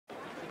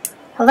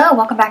Hello,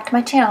 welcome back to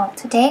my channel.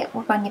 Today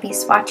we're going to be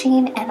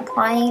swatching and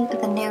applying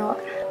the new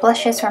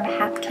blushes from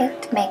Half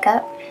Kicked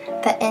Makeup,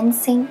 the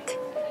insync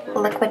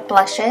liquid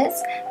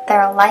blushes.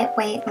 They're a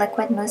lightweight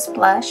liquid mousse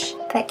blush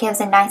that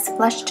gives a nice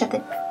blush to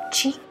the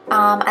cheek.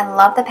 I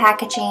love the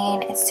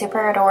packaging, it's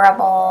super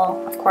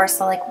adorable. Of course,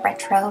 the like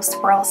retro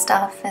swirl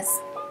stuff is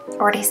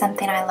already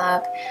something I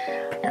love.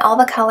 And all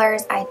the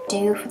colors I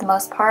do, for the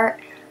most part,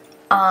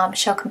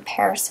 show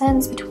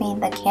comparisons between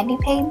the candy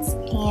paints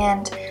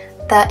and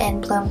the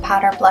N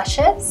powder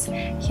blushes.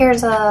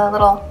 Here's a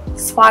little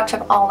swatch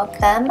of all of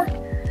them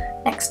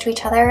next to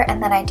each other,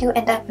 and then I do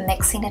end up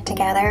mixing it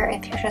together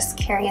if you're just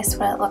curious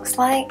what it looks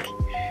like.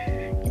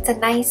 It's a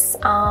nice,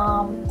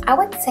 I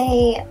would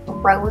say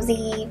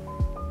rosy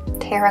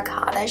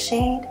terracotta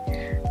shade.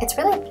 It's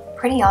really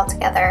pretty all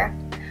together.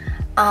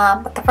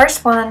 But the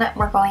first one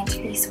we're going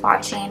to be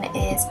swatching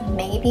is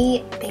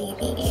Maybe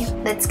Baby.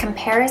 Its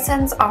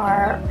comparisons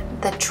are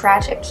the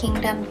Tragic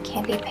Kingdom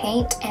Candy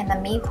Paint and the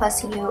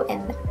ME+U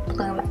in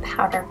Bloom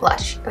Powder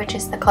Blush, which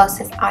is the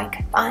closest I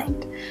could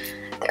find.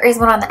 There is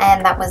one on the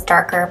end that was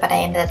darker, but I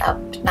ended up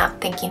not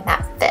thinking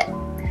that fit.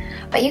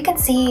 But you can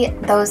see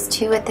those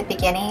two at the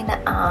beginning.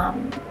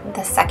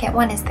 The second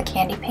one is the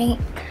Candy Paint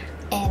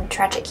in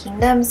Tragic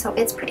Kingdom, so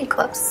it's pretty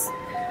close.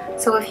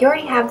 So if you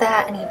already have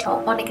that and you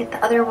don't want to get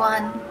the other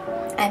one,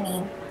 I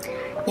mean,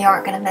 you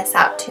aren't going to miss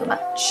out too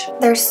much.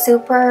 They're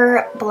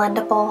super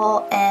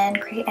blendable and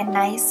create a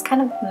nice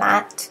kind of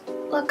matte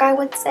look, I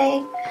would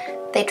say.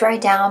 They dry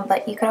down,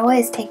 but you can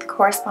always take the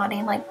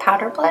corresponding like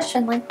powder blush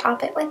and like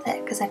top it with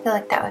it, because I feel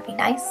like that would be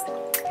nice.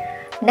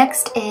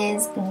 Next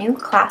is New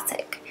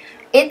Classic.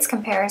 Its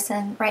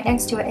comparison right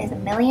next to it is A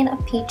Million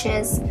of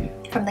Peaches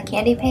from the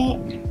Candy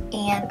Paint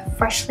and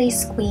Freshly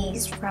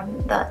Squeezed from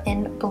the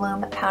In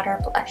Bloom Powder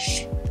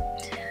Blush.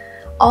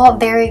 All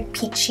very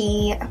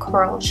peachy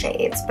coral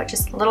shades, but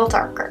just a little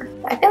darker.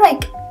 I feel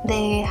like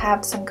they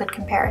have some good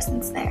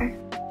comparisons there.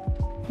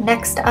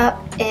 Next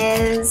up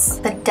is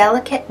the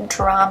Delicate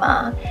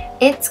Drama.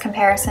 Its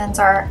comparisons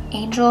are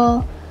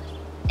Angel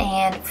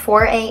and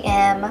 4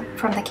 AM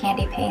from the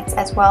Candy Paints,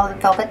 as well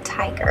as Velvet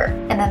Tiger.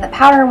 And then the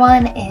powder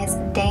one is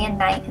Day and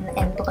Night in the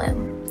In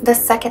Bloom. The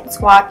second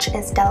swatch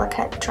is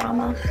Delicate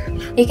Drama.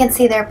 You can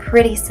see they're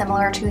pretty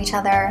similar to each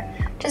other,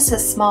 just a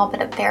small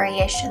bit of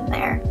variation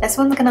there. This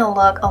one's gonna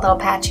look a little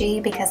patchy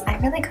because I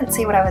really couldn't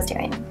see what I was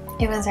doing.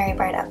 It was very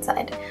bright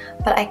outside,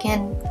 but I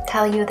can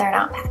tell you they're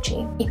not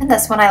patchy. Even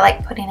this one, I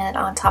like putting it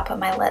on top of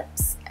my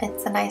lips.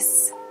 It's a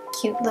nice,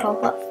 cute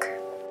little look.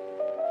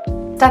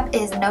 Next up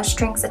is No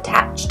Strings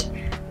Attached.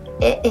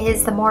 It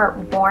is the more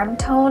warm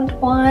toned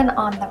one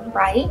on the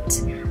right,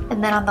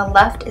 and then on the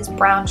left is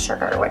Brown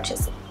Sugar, which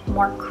is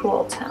more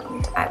cool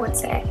toned, I would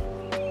say.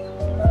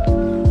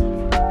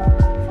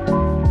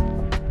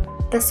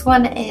 This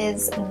one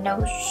is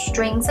No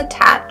Strings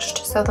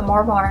Attached, so the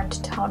more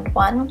warmed toned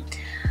one.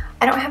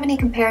 I don't have any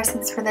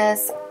comparisons for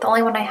this. The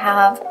only one I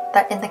have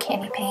that in the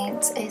Candy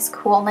Paints is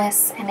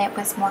Coolness, and it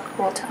was more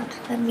cool toned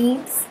than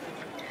these.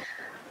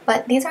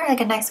 But these are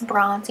like a nice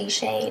bronzy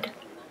shade.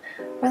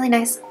 Really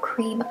nice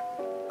cream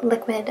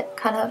liquid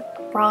kind of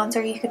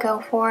bronzer you could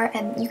go for,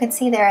 and you can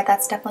see there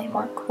that's definitely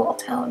more cool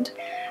toned,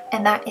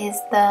 and that is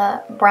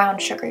the Brown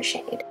Sugar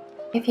shade.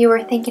 If you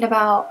were thinking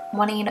about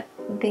wanting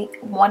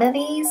one of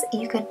these,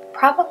 you could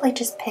probably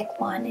just pick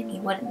one and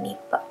you wouldn't need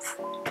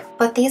both.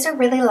 But these are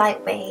really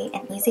lightweight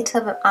and easy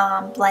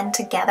to blend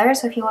together,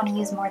 so if you want to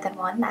use more than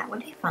one, that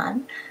would be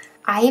fun.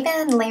 I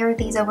even layered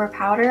these over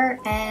powder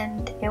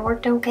and it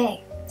worked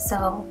okay.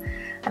 So,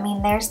 I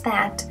mean, there's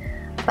that.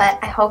 But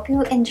I hope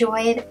you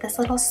enjoyed this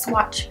little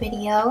swatch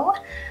video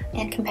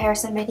and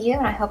comparison video,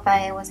 and I hope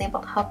I was able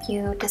to help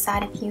you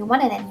decide if you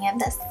wanted any of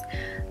this.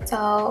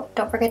 So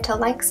don't forget to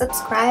like,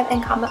 subscribe,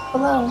 and comment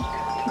below.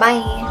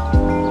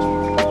 Bye!